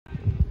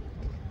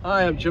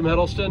Hi, I'm Jim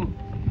Hiddleston,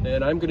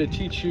 and I'm going to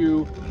teach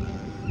you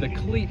the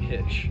cleat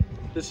hitch.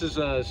 This is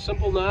a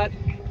simple knot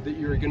that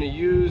you're going to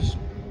use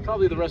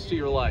probably the rest of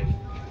your life.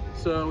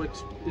 So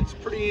it's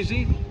pretty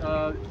easy.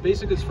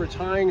 Basically, it's for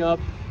tying up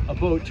a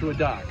boat to a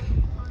dock.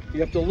 You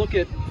have to look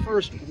at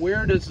first,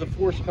 where does the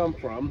force come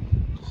from?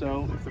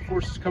 So if the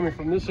force is coming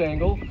from this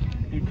angle,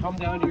 you come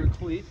down to your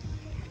cleat,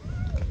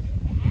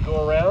 you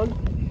go around,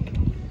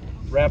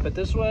 wrap it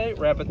this way,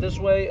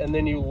 and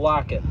then you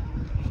lock it.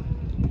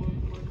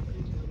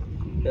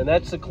 And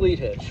that's the cleat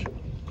hitch.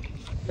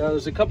 Now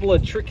there's a couple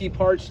of tricky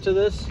parts to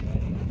this.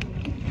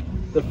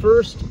 The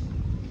first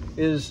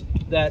is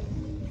that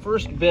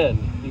first bend.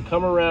 You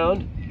come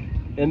around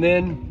and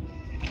then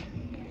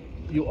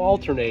you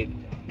alternate.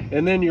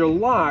 And then your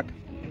lock,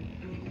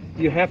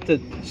 you have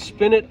to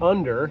spin it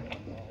under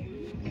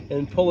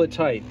and pull it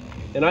tight.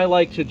 And I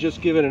like to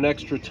just give it an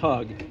extra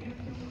tug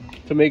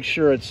to make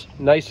sure it's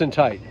nice and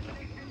tight.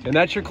 And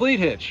that's your cleat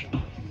hitch.